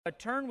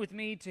Turn with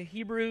me to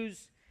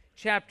Hebrews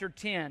chapter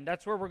 10.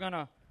 That's where we're going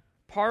to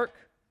park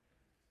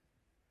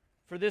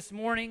for this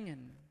morning.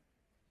 And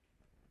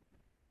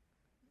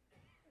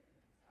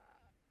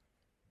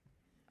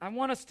I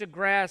want us to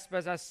grasp,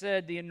 as I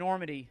said, the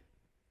enormity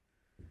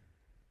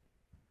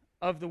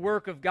of the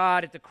work of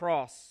God at the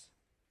cross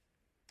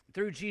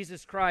through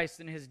Jesus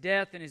Christ and His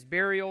death and His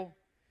burial,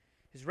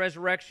 His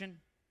resurrection.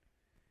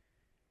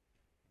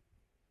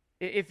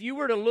 If you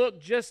were to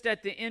look just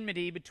at the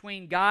enmity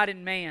between God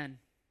and man,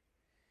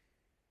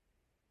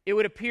 it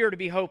would appear to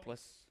be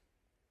hopeless.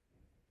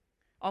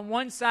 On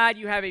one side,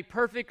 you have a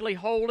perfectly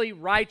holy,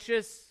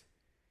 righteous,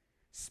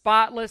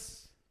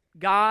 spotless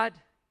God.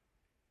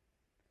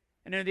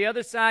 And on the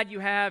other side, you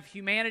have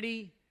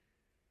humanity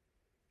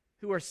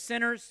who are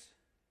sinners,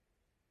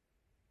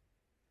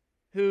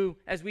 who,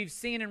 as we've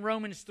seen in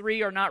Romans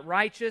 3, are not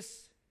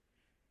righteous.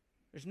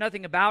 There's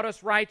nothing about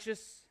us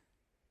righteous.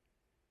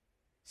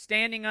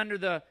 Standing under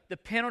the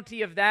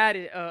penalty of that,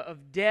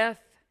 of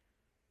death.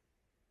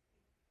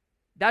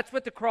 That's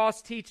what the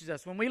cross teaches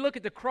us. When we look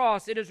at the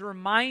cross, it is a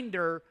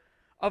reminder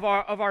of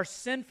our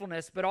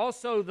sinfulness, but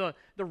also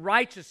the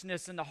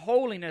righteousness and the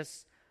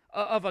holiness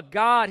of a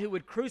God who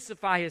would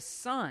crucify His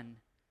Son,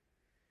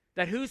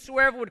 that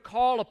whosoever would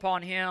call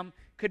upon Him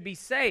could be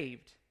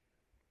saved.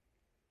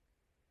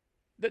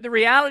 The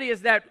reality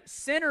is that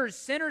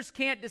sinners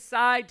can't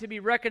decide to be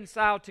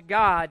reconciled to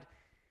God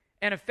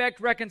and effect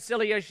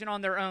reconciliation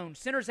on their own.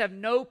 Sinners have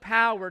no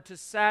power to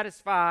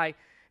satisfy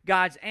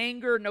God's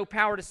anger, no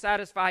power to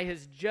satisfy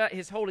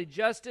His holy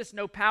justice,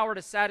 no power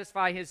to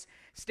satisfy His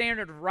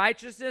standard of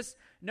righteousness,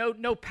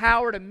 no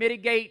power to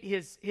mitigate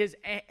His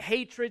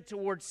hatred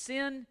towards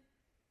sin.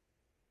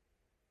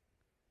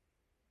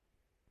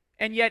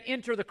 And yet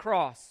enter the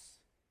cross.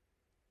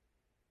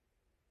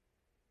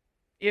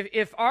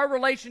 If our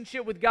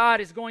relationship with God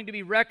is going to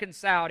be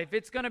reconciled, if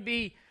it's going to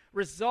be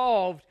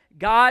resolved,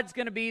 God's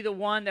going to be the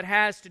one that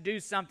has to do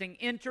something.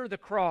 Enter the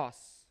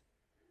cross.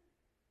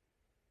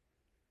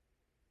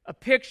 A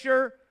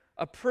picture,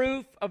 a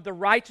proof of the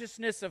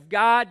righteousness of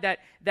God,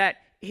 that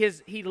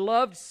He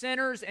loved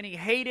sinners and He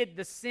hated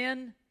the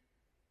sin,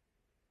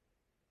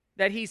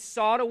 that He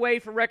sought a way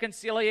for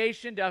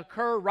reconciliation to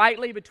occur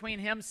rightly between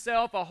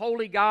Himself, a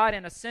holy God,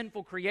 and a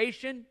sinful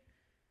creation.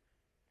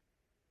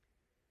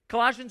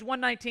 Colossians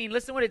 1:19,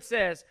 listen what it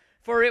says.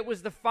 For it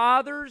was the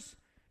Father's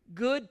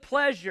good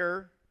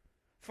pleasure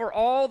for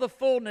all the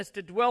fullness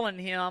to dwell in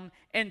Him,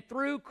 and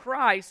through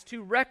Christ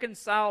to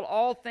reconcile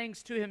all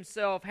things to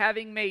Himself,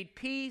 having made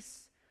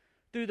peace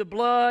through the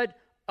blood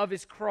of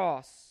His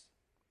cross.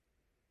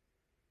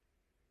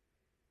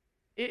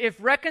 If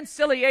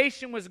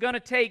reconciliation was going to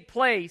take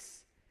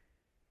place,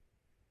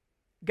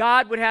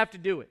 God would have to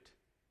do it.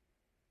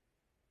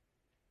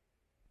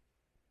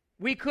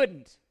 We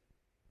couldn't.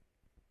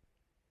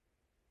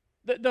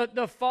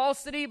 The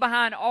falsity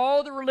behind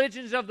all the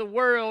religions of the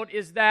world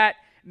is that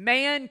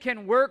man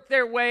can work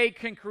their way,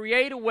 can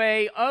create a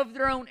way of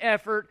their own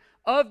effort,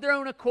 of their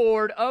own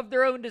accord, of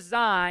their own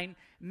design.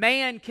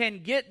 Man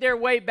can get their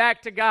way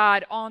back to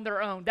God on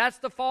their own. That's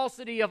the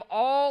falsity of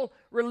all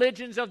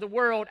religions of the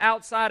world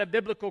outside of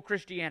biblical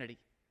Christianity.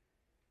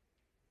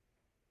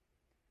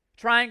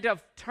 Trying to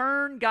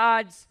turn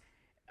God's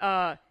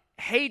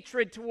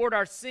hatred toward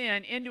our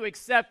sin into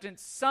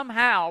acceptance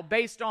somehow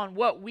based on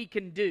what we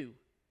can do.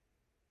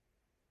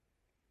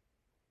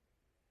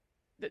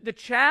 The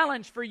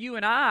challenge for you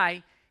and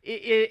I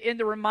in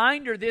the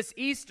reminder this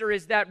Easter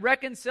is that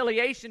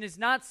reconciliation is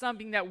not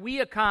something that we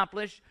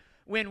accomplish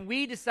when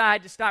we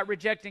decide to stop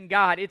rejecting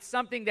God. It's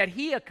something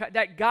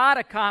that God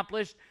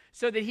accomplished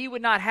so that He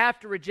would not have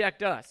to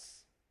reject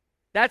us.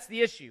 That's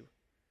the issue.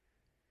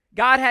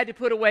 God had to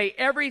put away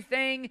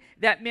everything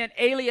that meant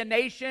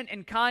alienation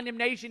and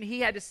condemnation.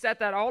 He had to set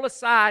that all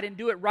aside and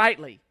do it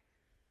rightly.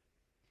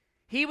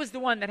 He was the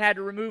one that had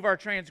to remove our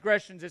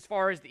transgressions as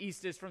far as the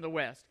east is from the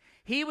west.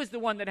 He was the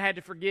one that had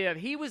to forgive.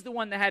 He was the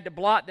one that had to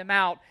blot them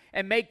out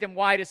and make them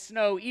white as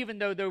snow, even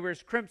though they were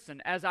as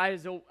crimson, as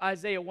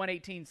Isaiah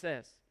 1:18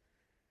 says.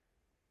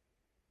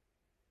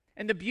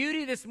 And the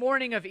beauty this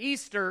morning of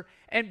Easter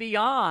and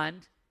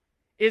beyond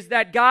is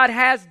that God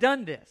has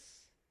done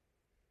this.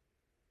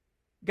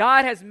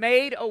 God has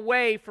made a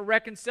way for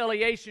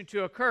reconciliation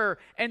to occur,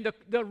 and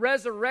the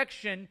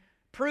resurrection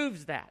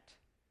proves that.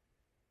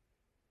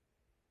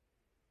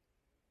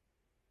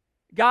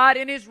 God,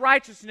 in His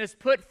righteousness,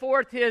 put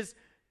forth His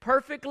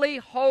perfectly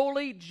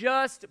holy,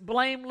 just,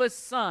 blameless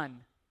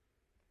Son.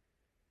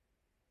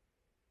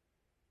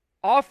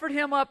 Offered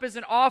Him up as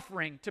an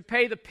offering to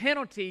pay the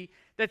penalty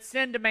that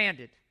sin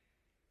demanded.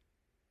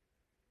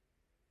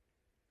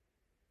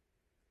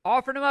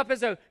 Offered Him up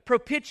as a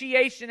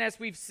propitiation, as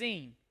we've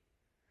seen.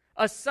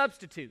 A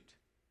substitute.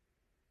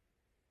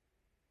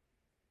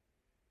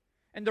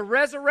 And the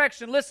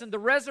resurrection, listen, the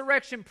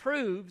resurrection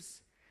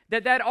proves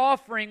that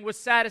offering was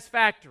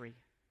satisfactory.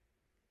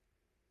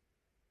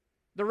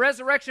 The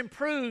resurrection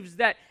proves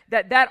that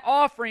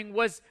offering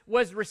was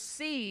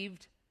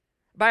received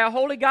by a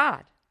holy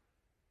God.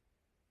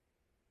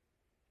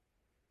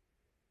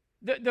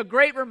 The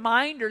great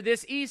reminder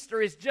this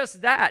Easter is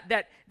just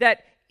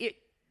that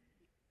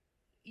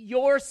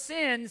your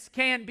sins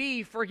can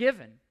be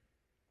forgiven.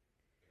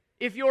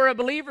 If you're a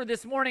believer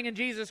this morning in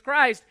Jesus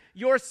Christ,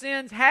 your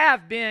sins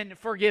have been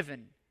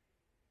forgiven.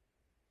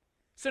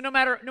 So no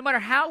matter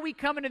how we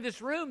come into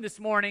this room this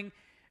morning,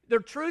 the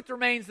truth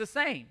remains the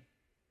same.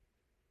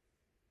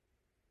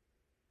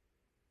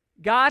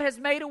 God has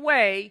made a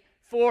way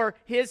for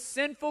His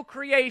sinful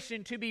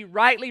creation to be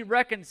rightly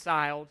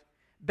reconciled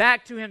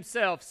back to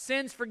Himself.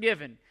 Sins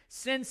forgiven,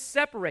 sins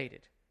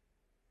separated.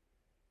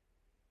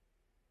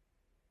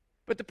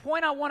 But the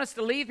point I want us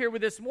to leave here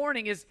with this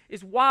morning is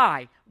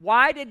why?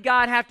 Why did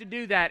God have to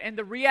do that? And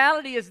the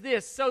reality is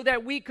this: so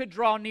that we could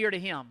draw near to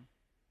Him.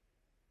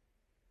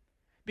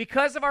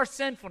 Because of our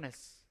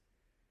sinfulness,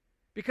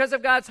 because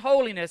of God's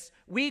holiness,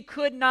 we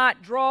could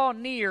not draw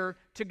near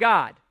to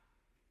God.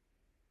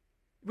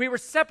 We were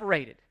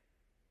separated.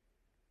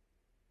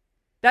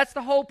 That's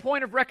the whole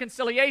point of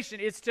reconciliation.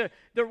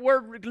 The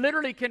word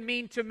literally can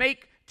mean to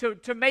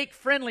make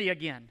friendly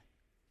again.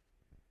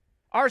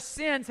 Our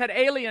sins had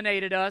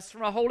alienated us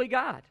from a holy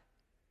God.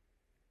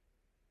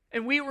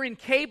 And we were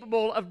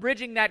incapable of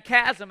bridging that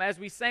chasm, as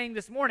we sang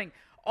this morning.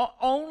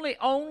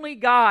 Only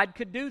God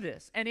could do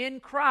this. And in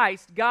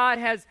Christ, God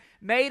has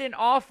made an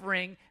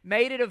offering,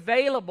 made it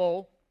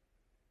available,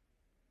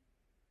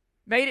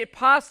 made it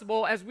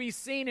possible, as we've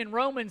seen in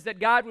Romans, that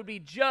God would be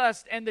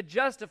just and the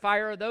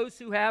justifier of those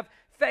who have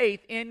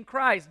faith in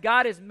Christ.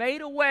 God has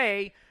made a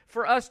way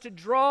for us to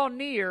draw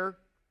near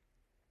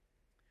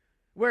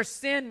where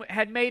sin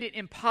had made it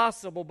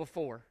impossible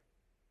before.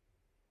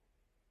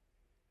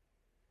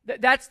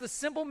 That's the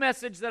simple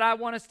message that I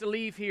want us to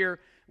leave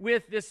here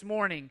with this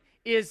morning,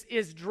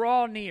 is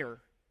draw near.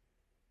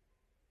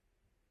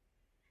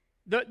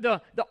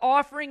 The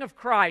offering of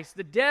Christ,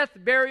 the death,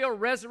 burial,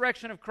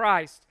 resurrection of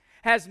Christ,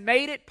 has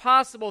made it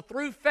possible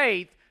through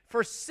faith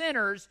for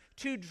sinners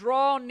to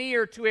draw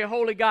near to a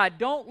holy God.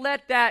 Don't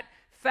let that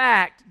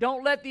fact,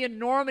 don't let the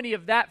enormity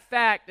of that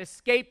fact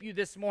escape you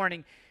this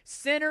morning.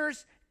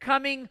 Sinners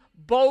coming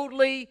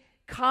boldly,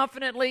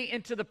 confidently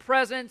into the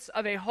presence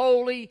of a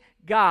holy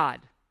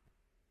God.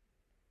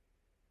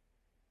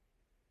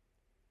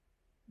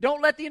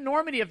 Don't let the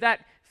enormity of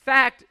that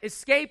fact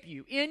escape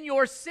you. In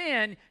your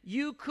sin,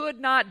 you could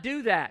not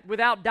do that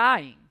without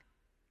dying.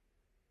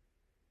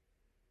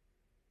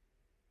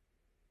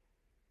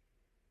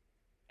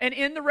 And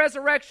in the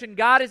resurrection,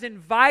 God is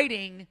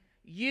inviting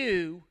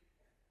you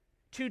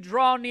to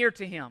draw near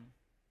to Him,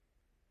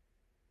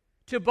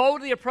 to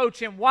boldly approach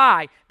Him.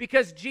 Why?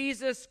 Because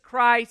Jesus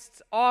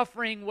Christ's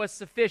offering was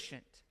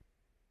sufficient.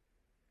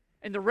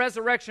 And the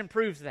resurrection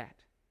proves that.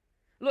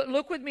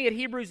 Look with me at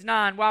Hebrews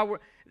 9.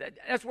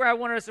 That's where I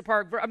wanted us to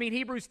park.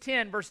 Hebrews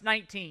 10, verse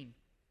 19.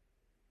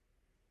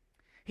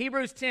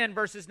 Hebrews 10,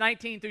 verses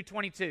 19 through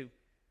 22.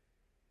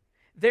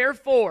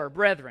 Therefore,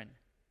 brethren,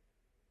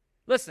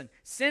 listen,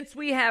 since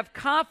we have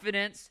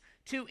confidence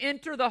to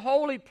enter the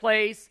holy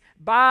place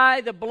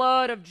by the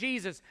blood of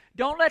Jesus.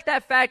 Don't let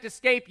that fact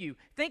escape you.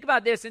 Think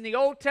about this. In the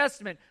Old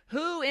Testament,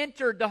 who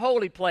entered the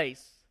holy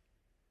place?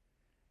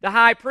 The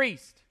high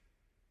priest.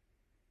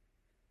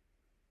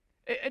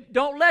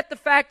 Don't let the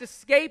fact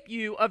escape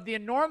you of the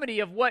enormity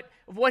of what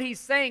he's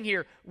saying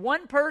here.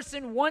 One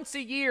person once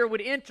a year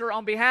would enter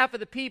on behalf of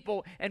the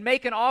people and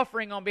make an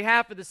offering on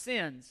behalf of the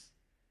sins.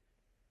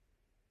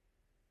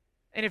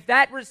 And if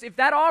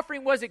that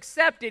offering was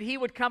accepted, he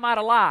would come out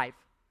alive.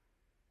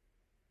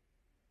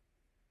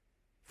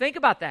 Think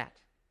about that.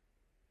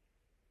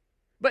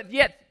 But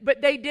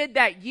they did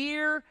that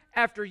year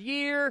after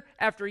year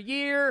after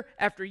year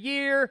after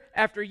year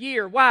after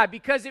year. Why?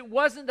 Because it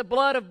wasn't the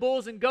blood of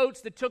bulls and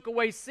goats that took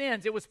away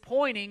sins. It was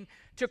pointing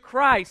to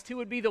Christ, who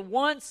would be the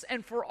once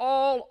and for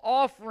all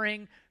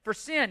offering for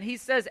sin. He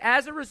says,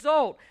 as a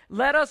result,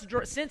 let us,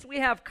 since we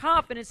have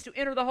confidence to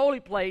enter the holy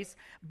place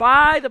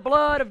by the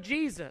blood of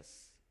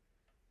Jesus,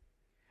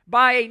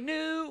 by a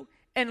new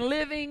and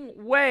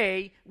living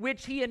way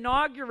which He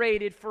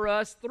inaugurated for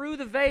us through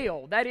the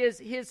veil, that is,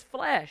 His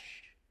flesh.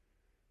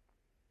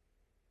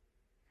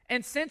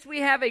 And since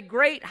we have a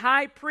great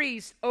high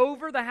priest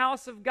over the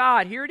house of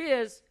God, here it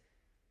is.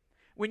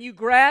 When you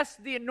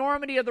grasp the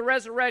enormity of the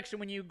resurrection,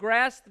 when you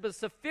grasp the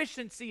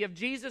sufficiency of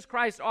Jesus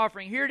Christ's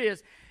offering, here it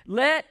is.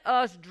 Let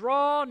us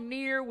draw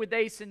near with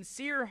a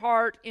sincere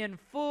heart in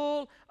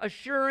full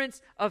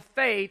assurance of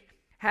faith,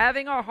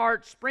 having our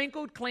hearts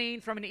sprinkled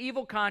clean from an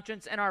evil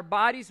conscience and our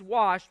bodies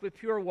washed with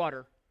pure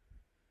water.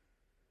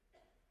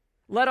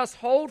 Let us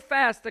hold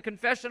fast the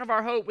confession of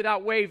our hope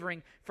without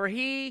wavering, for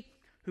He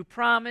who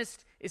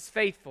promised is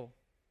faithful.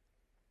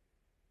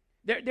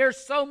 There's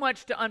so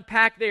much to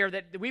unpack there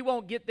that we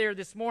won't get there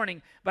this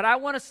morning, but I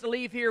want us to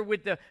leave here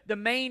with the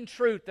main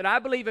truth that I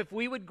believe if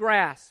we would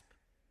grasp,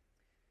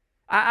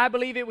 I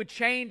believe it would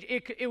change.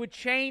 It would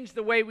change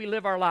the way we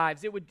live our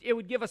lives. It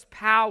would give us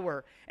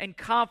power and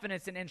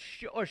confidence and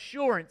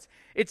assurance.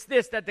 It's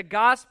this, that the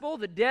gospel,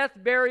 the death,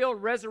 burial,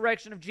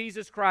 resurrection of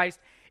Jesus Christ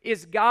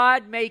is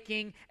God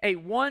making a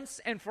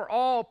once and for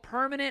all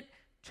permanent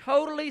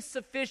totally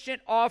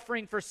sufficient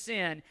offering for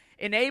sin,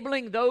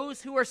 enabling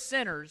those who are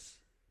sinners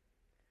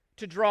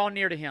to draw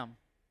near to Him,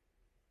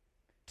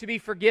 to be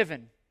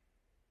forgiven,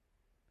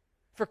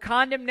 for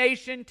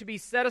condemnation to be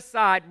set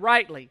aside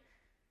rightly.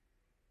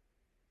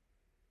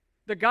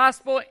 The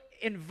gospel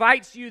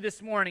invites you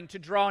this morning to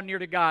draw near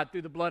to God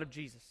through the blood of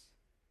Jesus.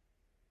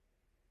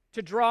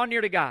 To draw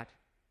near to God.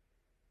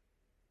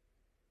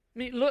 I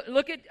mean,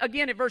 look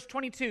again at verse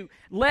 22.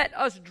 Let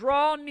us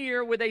draw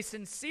near with a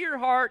sincere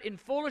heart in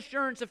full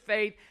assurance of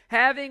faith,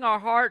 having our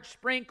hearts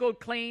sprinkled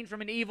clean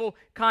from an evil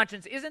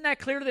conscience. Isn't that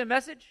clear to the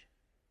message?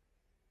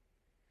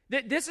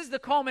 This is the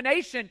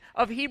culmination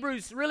of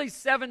Hebrews really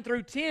 7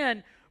 through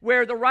 10,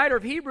 where the writer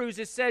of Hebrews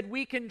has said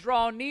we can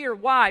draw near.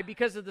 Why?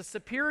 Because of the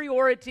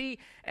superiority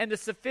and the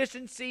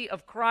sufficiency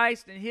of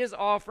Christ and His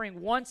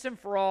offering once and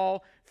for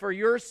all for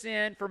your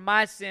sin, for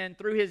my sin,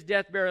 through His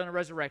death, burial, and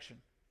resurrection.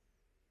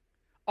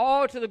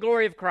 All to the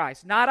glory of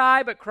Christ. Not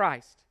I, but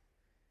Christ.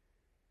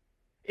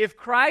 If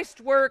Christ's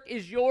work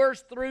is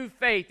yours through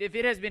faith, if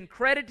it has been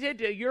credited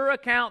to your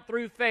account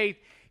through faith,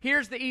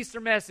 here's the Easter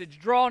message: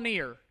 draw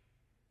near.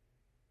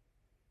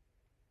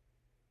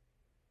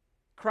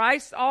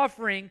 Christ's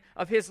offering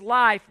of His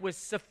life was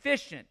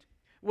sufficient,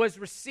 was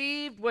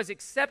received, was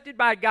accepted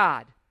by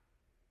God.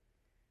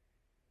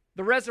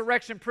 The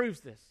resurrection proves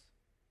this.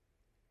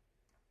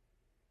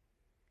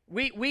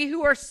 We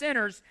who are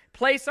sinners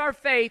place our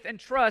faith and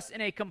trust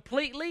in a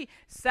completely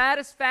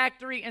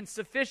satisfactory and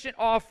sufficient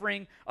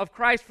offering of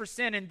Christ for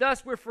sin, and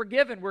thus we're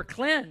forgiven, we're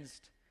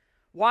cleansed,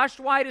 washed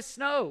white as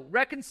snow,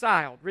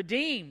 reconciled,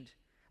 redeemed,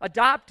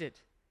 adopted,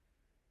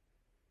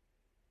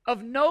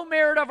 of no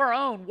merit of our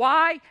own.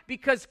 Why?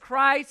 Because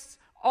Christ's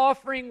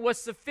offering was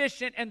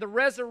sufficient and the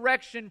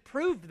resurrection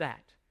proved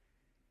that.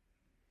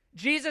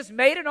 Jesus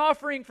made an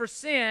offering for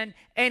sin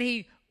and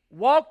He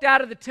walked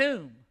out of the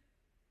tomb.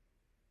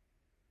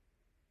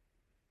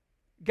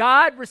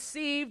 God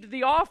received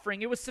the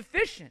offering. It was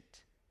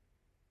sufficient.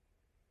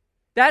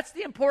 That's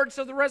the importance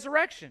of the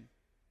resurrection.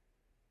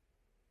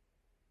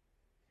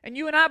 And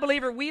you and I,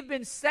 believer, we've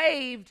been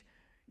saved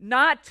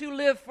not to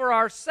live for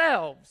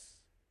ourselves,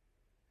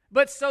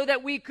 but so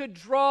that we could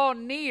draw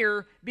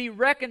near, be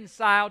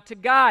reconciled to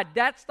God.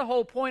 That's the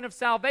whole point of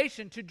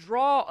salvation, to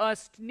draw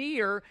us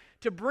near,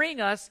 to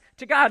bring us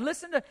to God.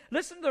 Listen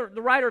to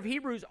the writer of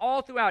Hebrews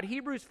all throughout.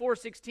 Hebrews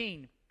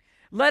 4:16.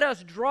 Let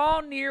us draw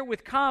near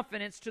with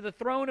confidence to the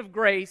throne of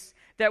grace,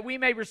 that we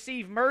may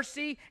receive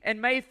mercy and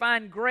may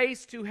find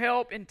grace to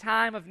help in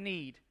time of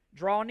need.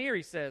 Draw near,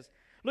 he says.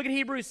 Look at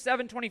Hebrews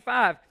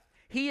 7:25.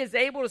 He is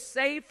able to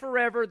save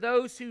forever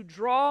those who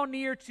draw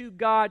near to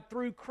God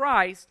through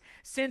Christ,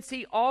 since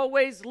He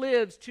always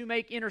lives to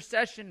make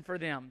intercession for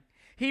them.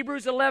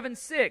 Hebrews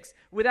 11:6.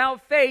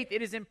 Without faith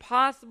it is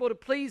impossible to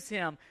please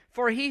Him,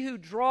 for he who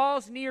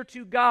draws near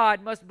to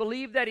God must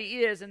believe that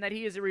He is, and that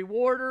He is a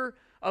rewarder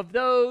of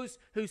those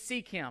who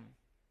seek Him.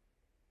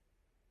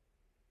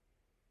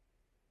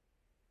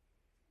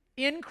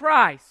 In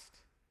Christ,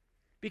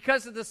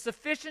 because of the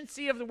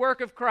sufficiency of the work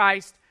of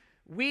Christ,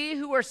 we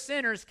who are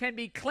sinners can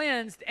be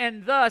cleansed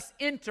and thus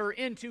enter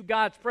into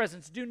God's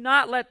presence. Do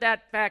not let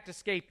that fact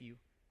escape you.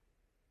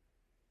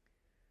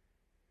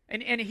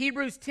 And in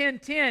Hebrews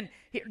 10:10,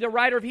 the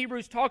writer of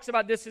Hebrews talks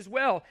about this as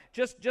well.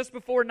 Just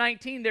before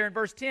 19 there in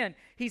verse 10,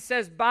 he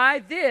says, by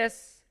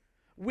this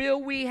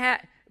will we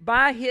have...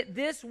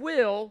 this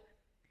will,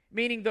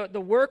 meaning the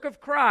work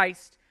of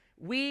Christ,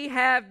 we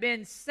have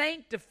been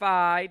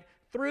sanctified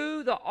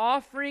through the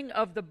offering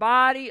of the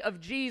body of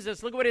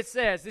Jesus. Look at what it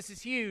says. This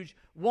is huge.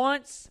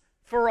 Once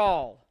for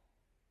all.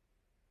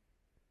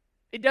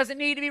 It doesn't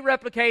need to be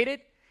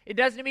replicated. It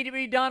doesn't need to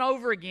be done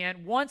over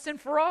again. Once and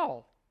for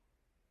all.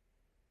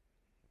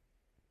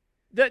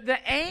 The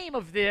aim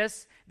of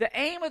this, the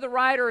aim of the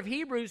writer of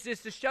Hebrews,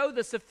 is to show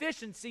the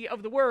sufficiency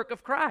of the work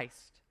of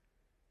Christ.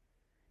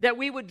 That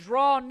we would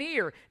draw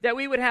near, that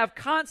we would have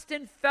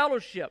constant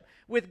fellowship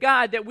with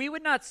God, that we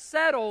would not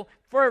settle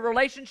for a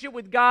relationship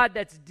with God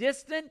that's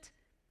distant,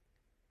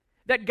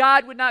 that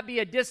God would not be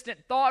a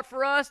distant thought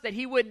for us, that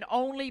He wouldn't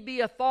only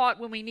be a thought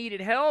when we needed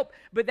help,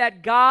 but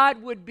that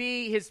God would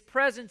be, His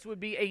presence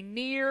would be a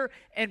near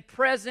and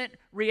present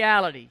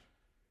reality.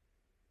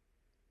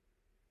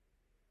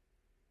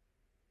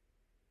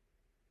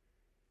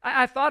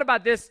 I thought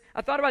about this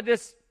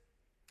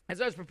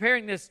as I was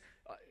preparing this.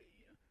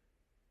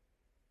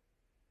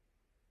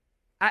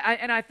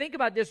 I think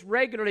about this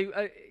regularly.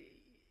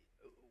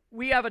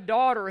 We have a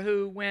daughter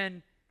who,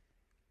 when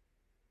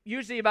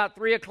usually about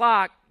 3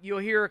 o'clock, you'll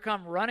hear her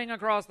come running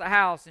across the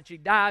house and she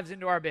dives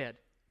into our bed.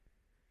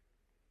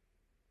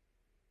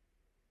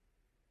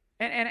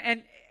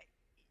 And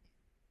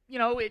you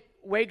know, it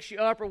wakes you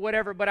up or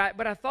whatever, but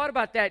I thought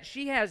about that.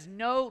 She has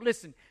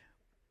listen,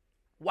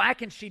 why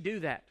can she do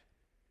that?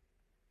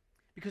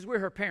 Because we're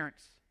her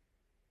parents.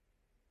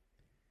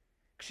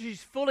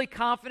 She's fully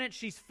confident,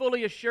 she's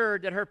fully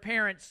assured that her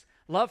parents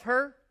love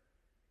her,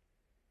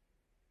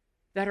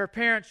 that her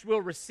parents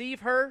will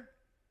receive her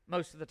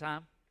most of the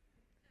time.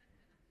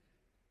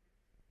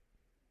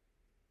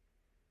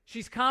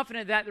 She's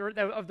confident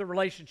of the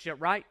relationship,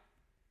 right?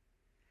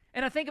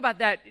 And I think about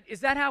that.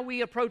 Is that how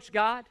we approach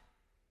God?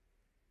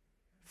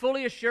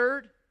 Fully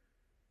assured?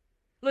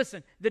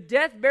 Listen, the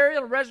death,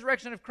 burial, and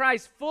resurrection of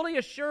Christ fully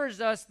assures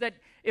us that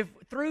if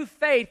through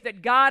faith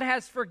that God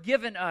has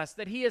forgiven us,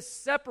 that He has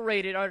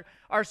separated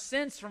our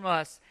sins from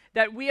us,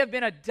 that we have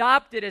been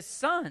adopted as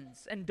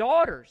sons and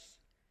daughters.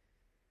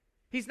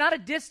 He's not a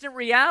distant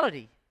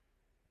reality.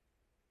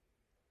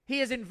 He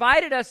has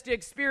invited us to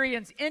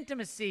experience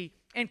intimacy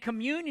and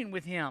communion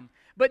with Him.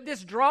 But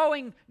this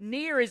drawing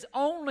near is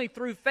only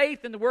through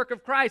faith in the work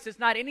of Christ. It's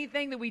not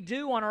anything that we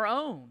do on our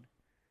own.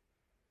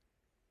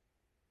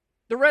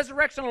 The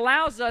resurrection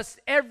allows us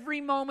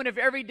every moment of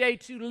every day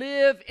to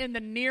live in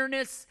the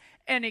nearness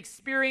and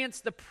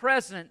experience the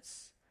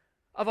presence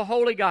of a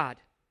holy God.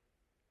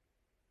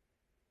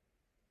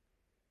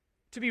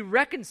 To be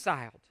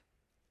reconciled.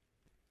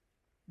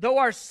 Though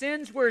our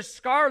sins were as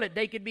scarlet,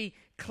 they could be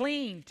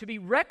cleaned, to be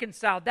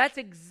reconciled. That's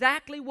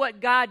exactly what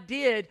God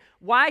did,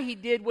 why He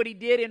did what He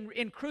did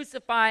in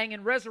crucifying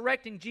and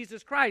resurrecting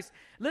Jesus Christ.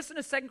 Listen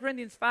to 2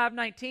 Corinthians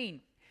 5:19.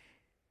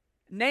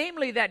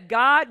 Namely, that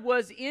God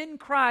was in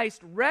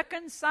Christ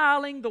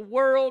reconciling the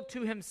world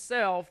to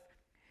Himself,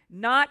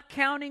 not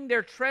counting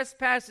their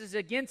trespasses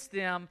against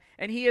them,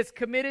 and He has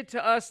committed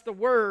to us the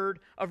word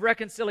of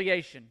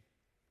reconciliation.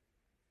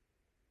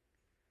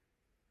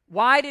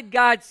 Why did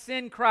God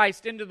send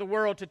Christ into the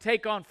world to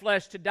take on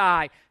flesh, to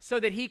die? So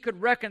that He could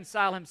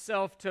reconcile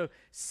Himself to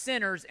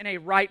sinners in a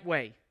right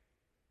way.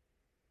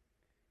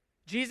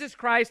 Jesus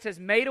Christ has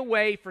made a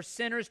way for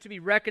sinners to be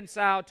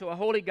reconciled to a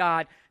holy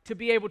God, to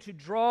be able to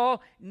draw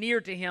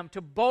near to Him,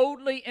 to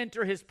boldly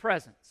enter His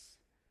presence.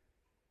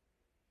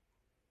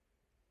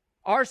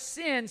 Our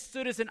sin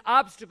stood as an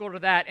obstacle to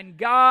that, and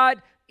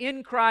God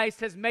in Christ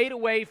has made a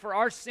way for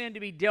our sin to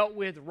be dealt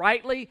with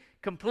rightly,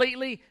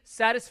 completely,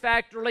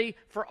 satisfactorily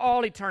for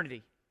all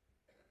eternity.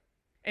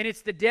 And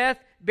it's the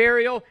death,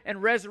 burial,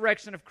 and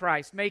resurrection of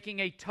Christ, making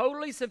a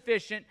totally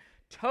sufficient,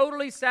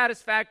 totally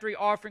satisfactory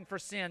offering for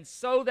sin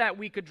so that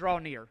we could draw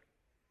near.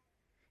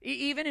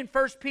 Even in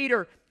 1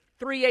 Peter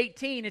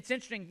 3:18, it's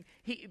interesting.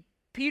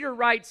 Peter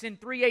writes in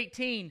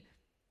 3:18,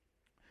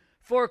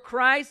 "For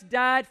Christ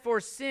died for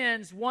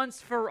sins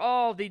once for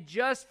all, the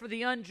just for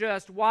the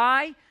unjust."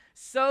 Why?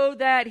 So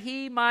that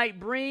He might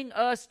bring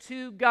us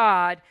to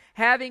God,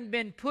 having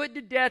been put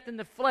to death in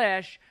the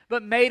flesh,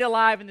 but made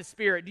alive in the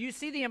Spirit. Do you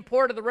see the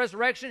import of the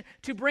resurrection?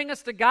 To bring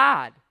us to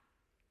God.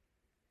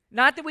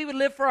 Not that we would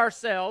live for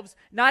ourselves,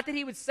 not that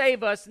He would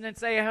save us and then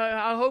say,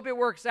 I hope it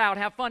works out,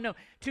 have fun. No,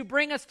 to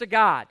bring us to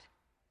God.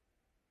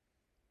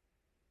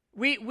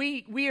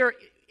 We are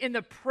in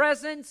the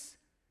presence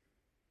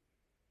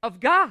of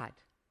God.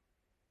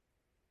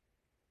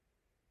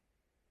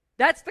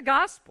 That's the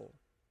gospel.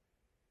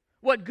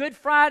 What Good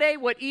Friday,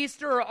 what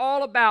Easter are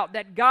all about,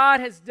 that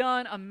God has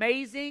done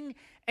amazing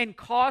and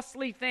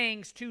costly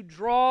things to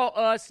draw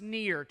us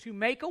near, to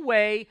make a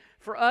way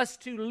for us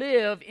to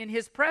live in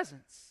His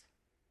presence.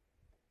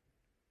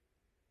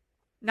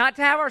 Not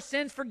to have our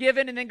sins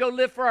forgiven and then go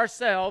live for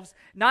ourselves,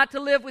 not to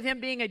live with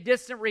Him being a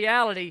distant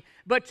reality,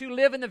 but to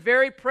live in the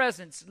very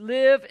presence,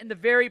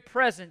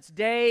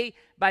 day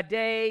by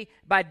day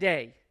by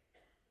day.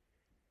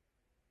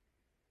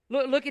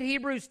 Look at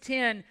Hebrews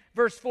 10,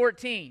 verse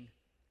 14.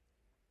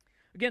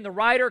 Again, the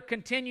writer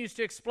continues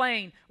to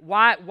explain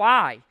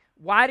why.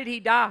 Why did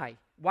He die?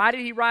 Why did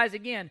He rise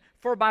again?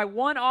 For by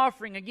one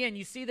offering, again,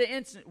 you see the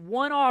instant,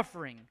 one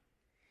offering,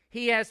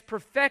 He has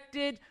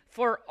perfected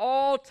for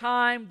all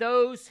time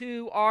those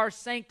who are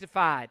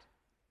sanctified.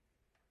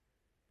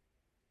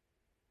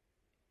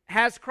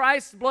 Has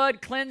Christ's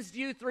blood cleansed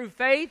you through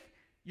faith?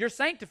 You're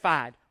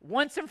sanctified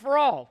once and for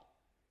all.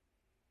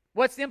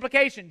 What's the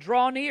implication?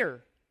 Draw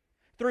near.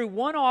 Through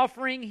one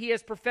offering, He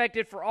has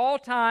perfected for all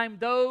time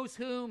those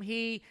whom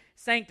He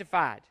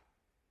sanctified.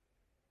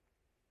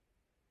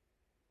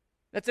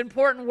 That's an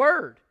important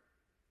word.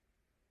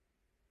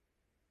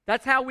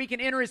 That's how we can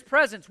enter His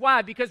presence.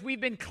 Why? Because we've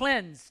been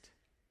cleansed.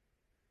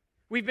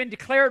 We've been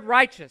declared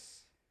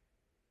righteous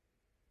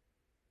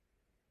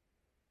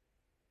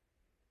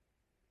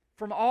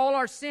from all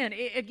our sin.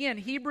 Again,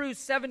 Hebrews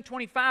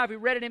 7:25, we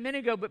read it a minute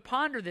ago, but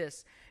ponder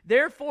this.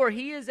 Therefore,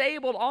 He is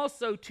able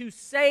also to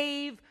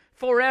save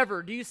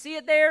forever. Do you see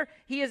it there?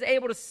 He is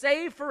able to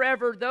save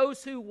forever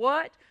those who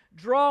what?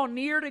 Draw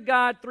near to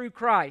God through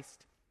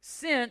Christ.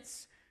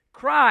 Since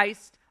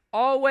Christ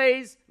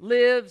always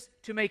lives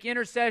to make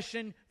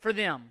intercession for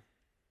them.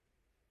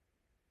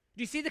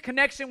 Do you see the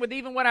connection with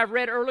even what I've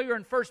read earlier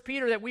in 1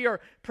 Peter, that we are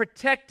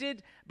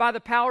protected by the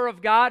power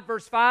of God,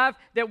 verse 5,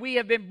 that we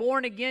have been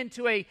born again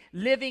to a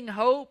living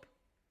hope?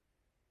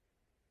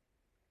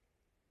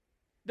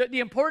 The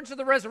importance of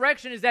the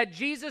resurrection is that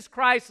Jesus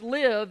Christ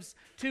lives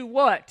to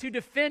what? To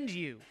defend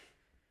you,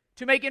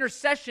 to make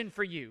intercession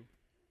for you.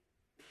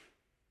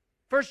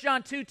 1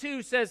 John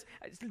 2:2 says,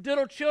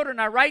 "Little children,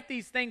 I write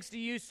these things to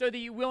you so that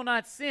you will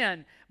not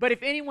sin. But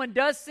if anyone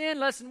does sin,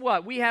 listen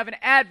what? We have an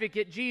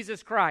advocate,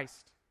 Jesus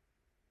Christ."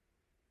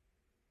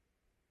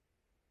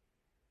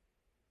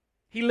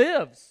 He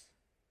lives.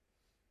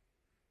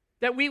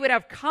 That we would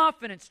have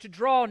confidence to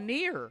draw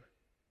near.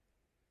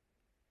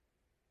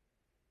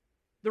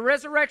 The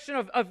resurrection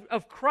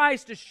of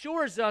Christ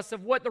assures us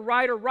of what the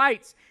writer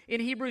writes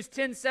in Hebrews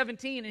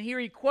 10:17, and here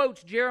he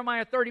quotes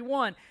Jeremiah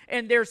 31,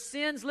 and their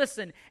sins,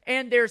 listen,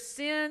 and their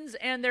sins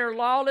and their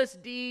lawless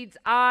deeds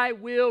I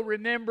will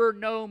remember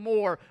no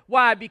more.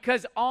 Why?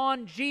 Because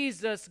on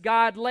Jesus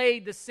God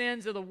laid the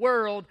sins of the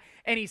world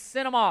and he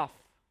sent them off.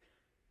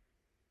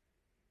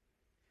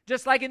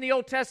 Just like in the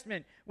Old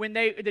Testament, when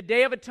the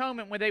Day of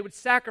Atonement, when they would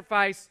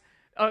sacrifice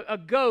a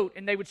goat,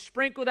 and they would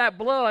sprinkle that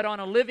blood on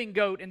a living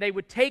goat, and they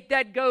would take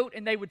that goat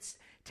and they would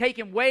take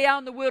him way out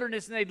in the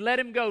wilderness and they'd let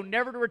him go,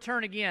 never to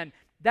return again.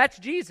 That's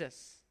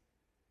Jesus.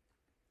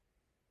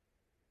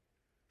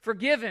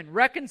 Forgiven,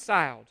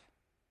 reconciled,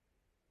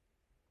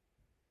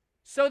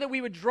 so that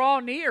we would draw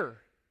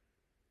near.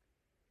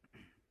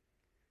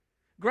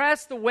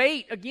 Grasp the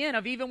weight, again,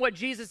 of even what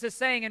Jesus is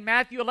saying in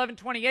Matthew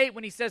 11:28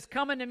 when he says,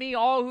 "Come unto me,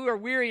 all who are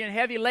weary and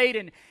heavy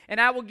laden, and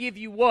I will give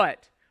you"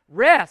 what?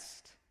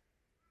 Rest.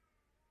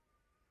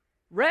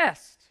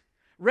 Rest.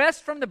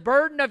 Rest from the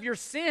burden of your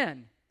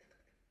sin.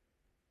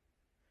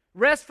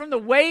 Rest from the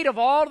weight of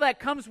all that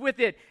comes with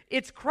it.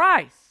 It's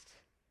Christ.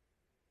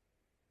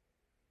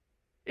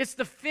 It's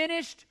the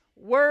finished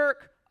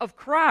work of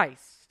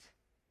Christ.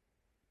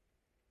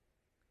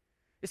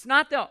 It's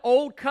not the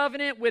old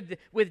covenant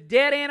with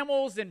dead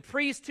animals and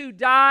priests who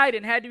died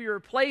and had to be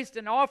replaced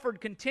and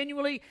offered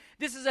continually.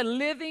 This is a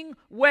living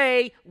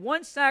way,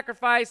 one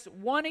sacrifice,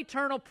 one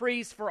eternal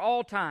priest for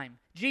all time,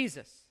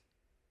 Jesus.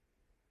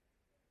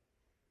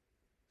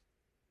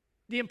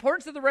 The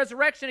importance of the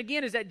resurrection,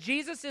 again, is that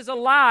Jesus is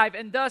alive,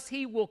 and thus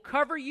he will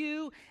cover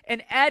you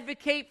and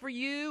advocate for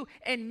you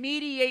and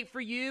mediate for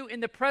you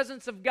in the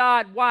presence of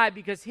God. Why?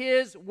 Because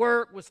his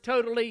work was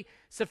totally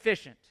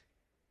sufficient.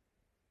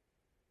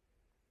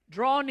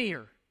 Draw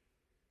near.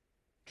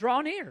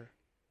 Draw near.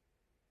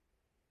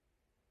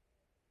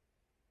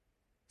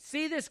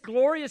 See this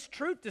glorious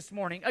truth this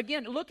morning.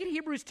 Again, look at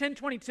Hebrews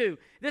 10:22.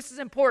 This is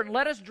important.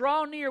 Let us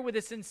draw near with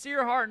a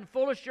sincere heart and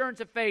full assurance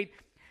of faith,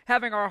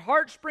 having our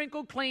hearts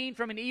sprinkled clean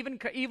from an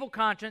evil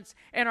conscience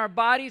and our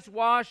bodies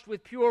washed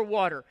with pure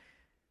water.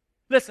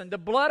 Listen, the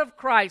blood of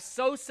Christ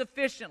so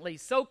sufficiently,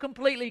 so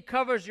completely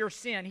covers your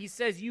sin. He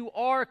says you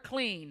are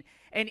clean,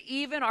 and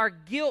even our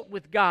guilt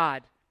with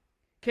God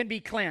can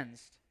be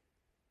cleansed.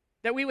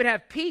 That we would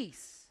have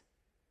peace.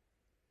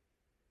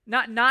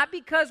 Not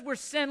because we're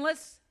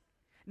sinless,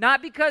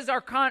 not because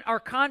our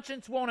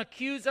conscience won't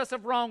accuse us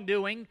of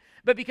wrongdoing,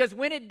 but because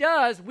when it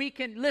does, we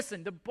can,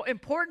 listen, the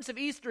importance of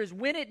Easter is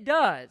when it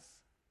does,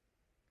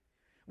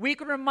 we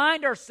can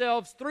remind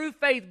ourselves through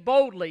faith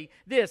boldly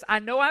this: I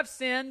know I've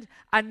sinned,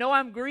 I know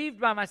I'm grieved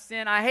by my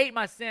sin, I hate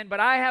my sin,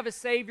 but I have a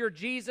Savior,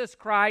 Jesus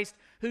Christ,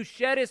 who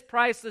shed his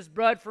priceless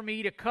blood for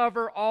me to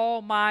cover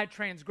all my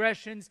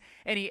transgressions,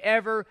 and he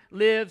ever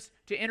lives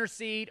to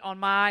intercede on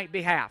my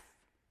behalf.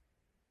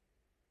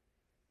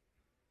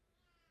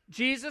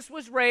 Jesus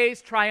was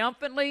raised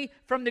triumphantly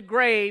from the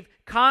grave,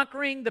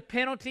 conquering the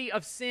penalty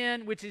of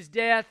sin, which is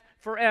death,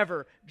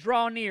 forever.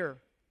 Draw near.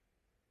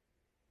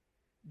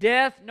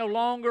 Death no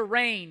longer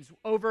reigns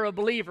over a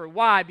believer.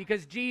 Why?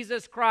 Because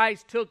Jesus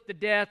Christ took the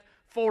death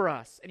for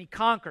us, and he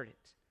conquered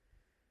it.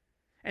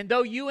 And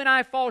though you and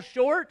I fall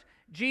short,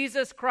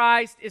 Jesus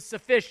Christ is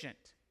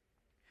sufficient.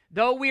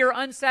 Though we are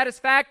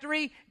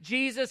unsatisfactory,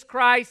 Jesus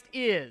Christ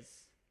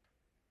is.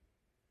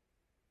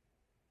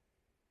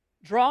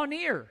 Draw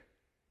near.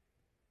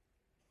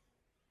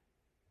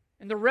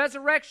 And the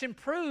resurrection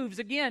proves,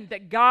 again,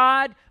 that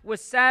God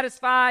was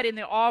satisfied in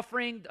the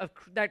offering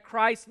that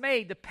Christ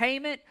made. The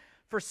payment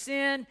for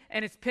sin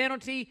and its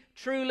penalty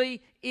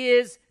truly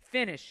is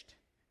finished.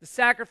 The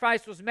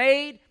sacrifice was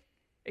made,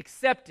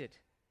 accepted.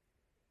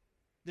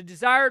 The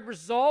desired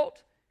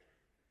result,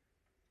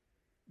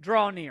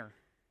 draw near.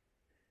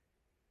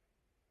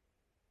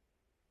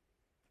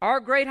 Our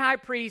great high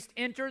priest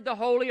entered the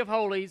Holy of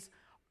Holies,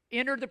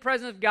 entered the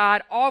presence of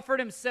God, offered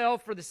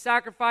himself for the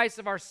sacrifice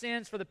of our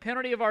sins, for the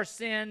penalty of our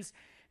sins.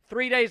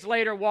 3 days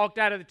later, walked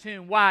out of the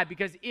tomb. Why?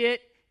 Because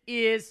it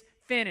is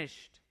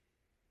finished.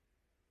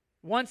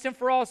 Once and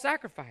for all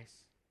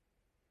sacrifice.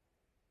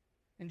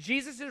 And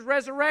Jesus'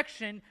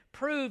 resurrection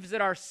proves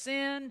that our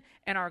sin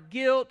and our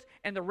guilt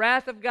and the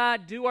wrath of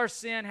God due our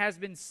sin has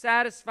been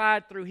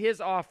satisfied through his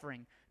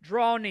offering.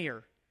 Draw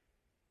near.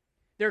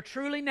 There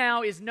truly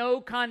now is no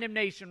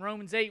condemnation,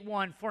 Romans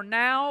 8:1. For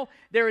now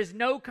there is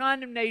no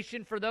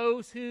condemnation for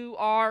those who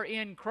are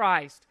in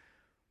Christ.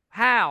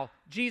 How?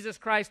 Jesus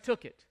Christ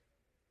took it.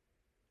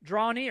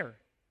 Draw near.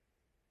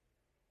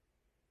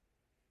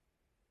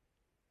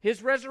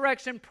 His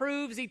resurrection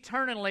proves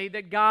eternally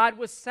that God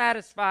was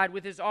satisfied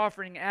with his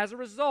offering. As a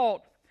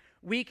result,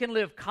 we can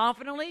live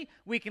confidently,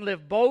 we can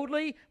live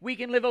boldly, we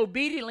can live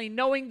obediently,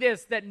 knowing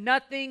this, that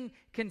nothing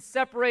can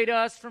separate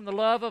us from the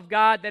love of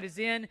God that is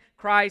in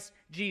Christ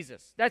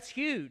Jesus. That's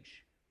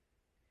huge.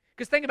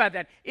 Because think about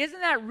that.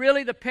 Isn't that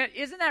really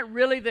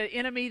the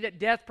enemy that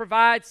death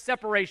provides?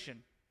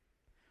 Separation.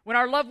 When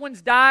our loved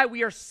ones die,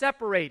 we are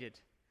separated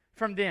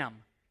from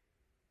them.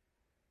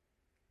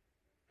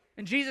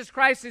 And Jesus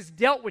Christ has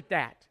dealt with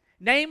that.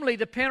 namely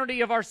the penalty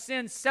of our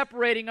sins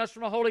separating us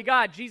from a holy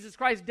God. Jesus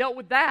Christ dealt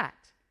with that.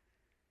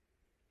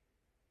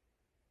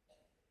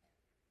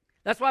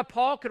 That's why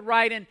Paul could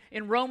write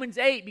in Romans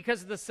 8,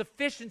 because of the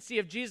sufficiency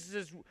of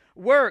Jesus'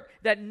 work,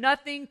 that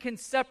nothing can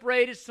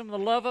separate us from the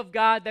love of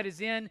God that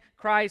is in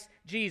Christ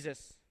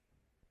Jesus.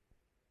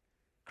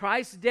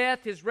 Christ's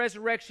death, His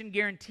resurrection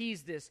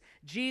guarantees this.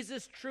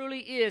 Jesus truly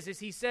is, as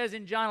He says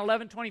in John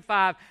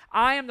 11:25,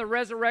 I am the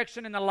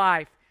resurrection and the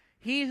life.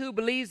 He who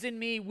believes in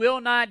me will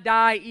not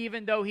die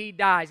even though he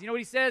dies. You know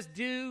what He says?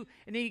 And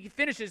then He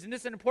finishes, and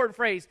this is an important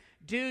phrase,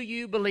 do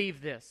you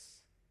believe this?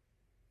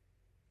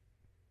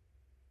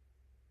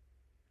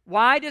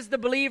 Why does the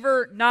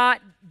believer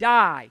not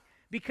die?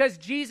 Because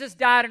Jesus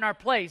died in our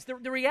place. The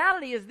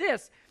reality is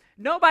this.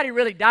 Nobody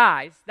really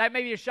dies. That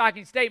may be a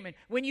shocking statement.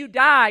 When you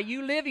die,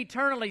 you live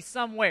eternally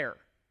somewhere.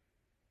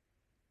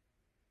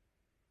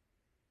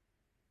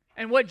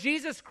 And what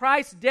Jesus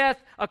Christ's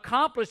death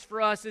accomplished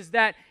for us is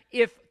that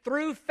if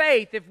through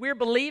faith, if we're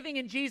believing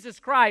in Jesus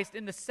Christ,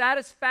 in the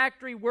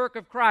satisfactory work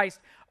of Christ,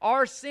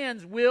 our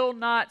sins will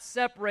not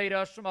separate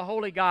us from a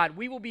holy God.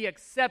 We will be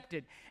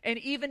accepted. And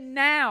even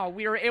now,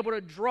 we are able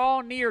to draw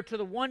near to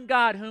the one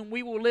God whom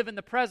we will live in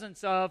the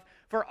presence of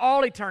for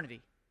all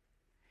eternity.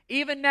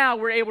 Even now,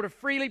 we're able to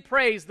freely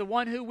praise the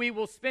one who we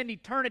will spend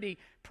eternity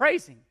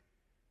praising.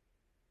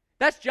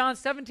 That's John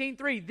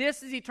 17:3.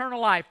 This is eternal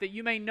life, that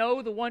you may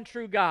know the one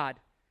true God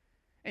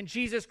and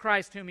Jesus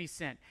Christ whom He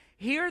sent.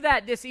 Hear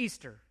that this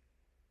Easter.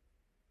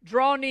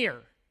 Draw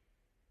near.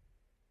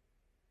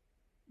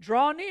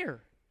 Draw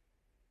near.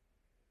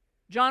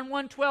 John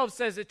 1:12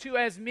 says that to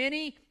as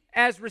many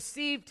as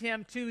received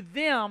Him, to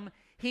them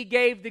He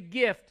gave the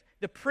gift,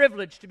 the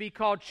privilege to be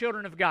called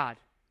children of God.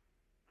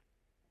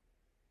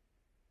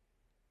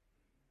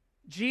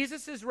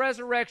 Jesus'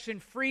 resurrection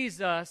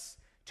frees us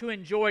to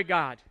enjoy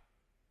God,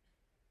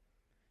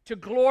 to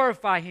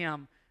glorify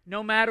Him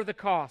no matter the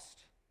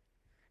cost.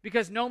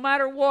 Because no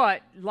matter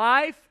what,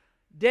 life,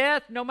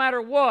 death, no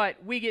matter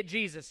what, we get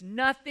Jesus.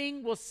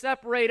 Nothing will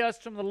separate us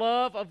from the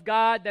love of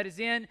God that is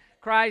in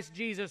Christ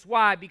Jesus.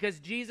 Why? Because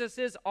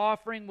Jesus'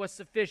 offering was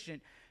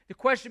sufficient. The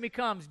question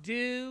becomes,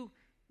 do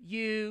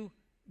you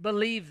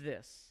believe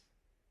this?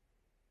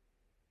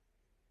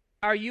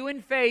 Are you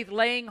in faith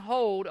laying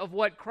hold of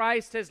what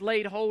Christ has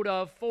laid hold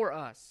of for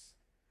us?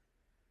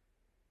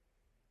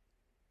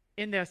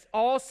 In this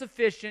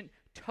all-sufficient,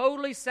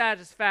 totally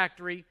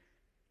satisfactory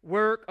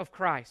work of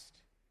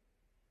Christ.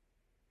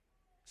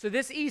 So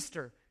this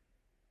Easter,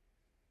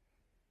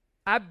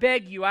 I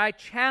beg you, I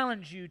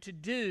challenge you to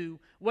do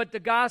what the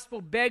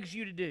gospel begs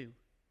you to do.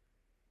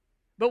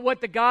 But what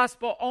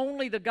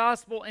only the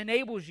gospel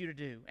enables you to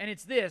do. And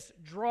it's this: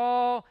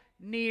 draw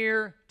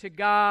near to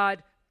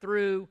God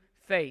through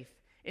faith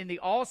in the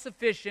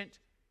all-sufficient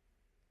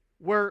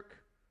work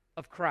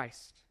of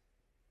Christ.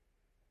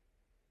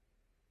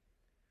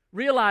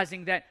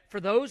 Realizing that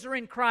for those who are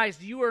in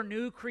Christ, you are a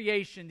new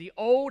creation. The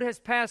old has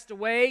passed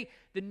away,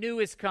 the new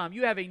has come.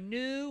 You have a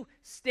new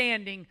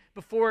standing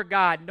before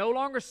God. No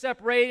longer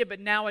separated, but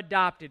now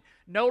adopted.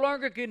 No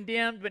longer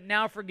condemned, but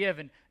now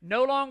forgiven.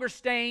 No longer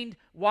stained,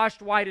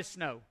 washed white as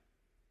snow.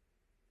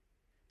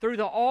 Through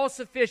the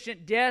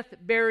all-sufficient death,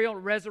 burial,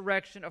 and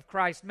resurrection of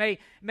Christ. May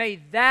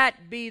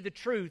that be the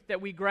truth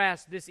that we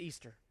grasp this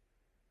Easter.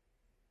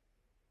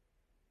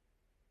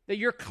 That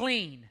you're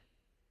clean.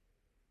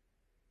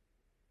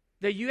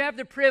 That you have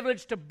the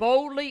privilege to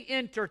boldly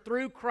enter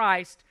through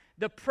Christ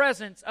the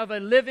presence of a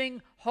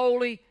living,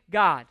 holy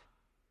God.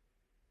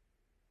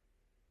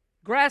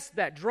 Grasp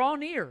that. Draw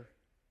near.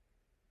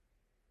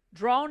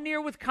 Draw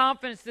near with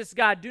confidence to this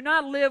God. Do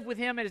not live with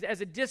Him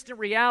as a distant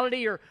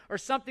reality or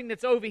something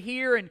that's over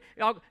here.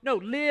 No,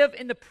 live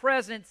in the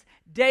presence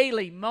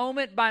daily,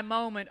 moment by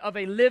moment, of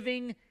a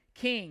living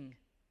King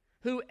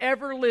who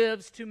ever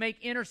lives to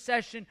make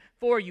intercession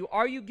for you.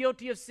 Are you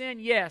guilty of sin?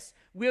 Yes.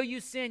 Will you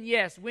sin?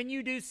 Yes. When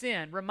you do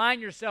sin,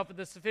 remind yourself of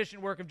the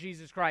sufficient work of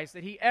Jesus Christ,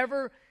 that He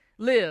ever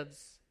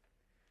lives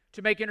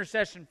to make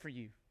intercession for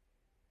you.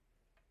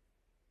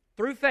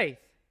 Through faith,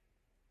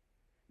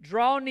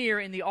 draw near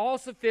in the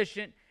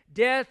all-sufficient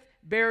death,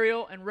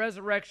 burial, and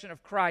resurrection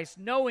of Christ,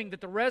 knowing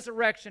that the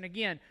resurrection,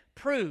 again,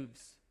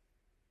 proves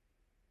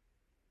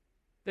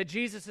that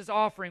Jesus'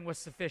 offering was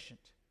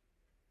sufficient.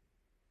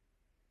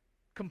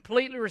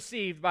 Completely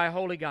received by a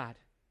holy God.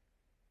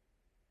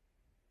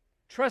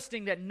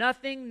 Trusting that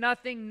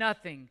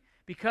nothing,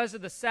 because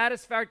of the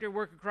satisfactory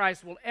work of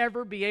Christ, will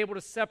ever be able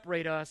to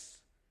separate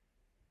us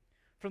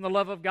from the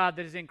love of God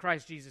that is in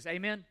Christ Jesus.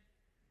 Amen?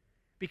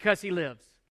 Because He lives.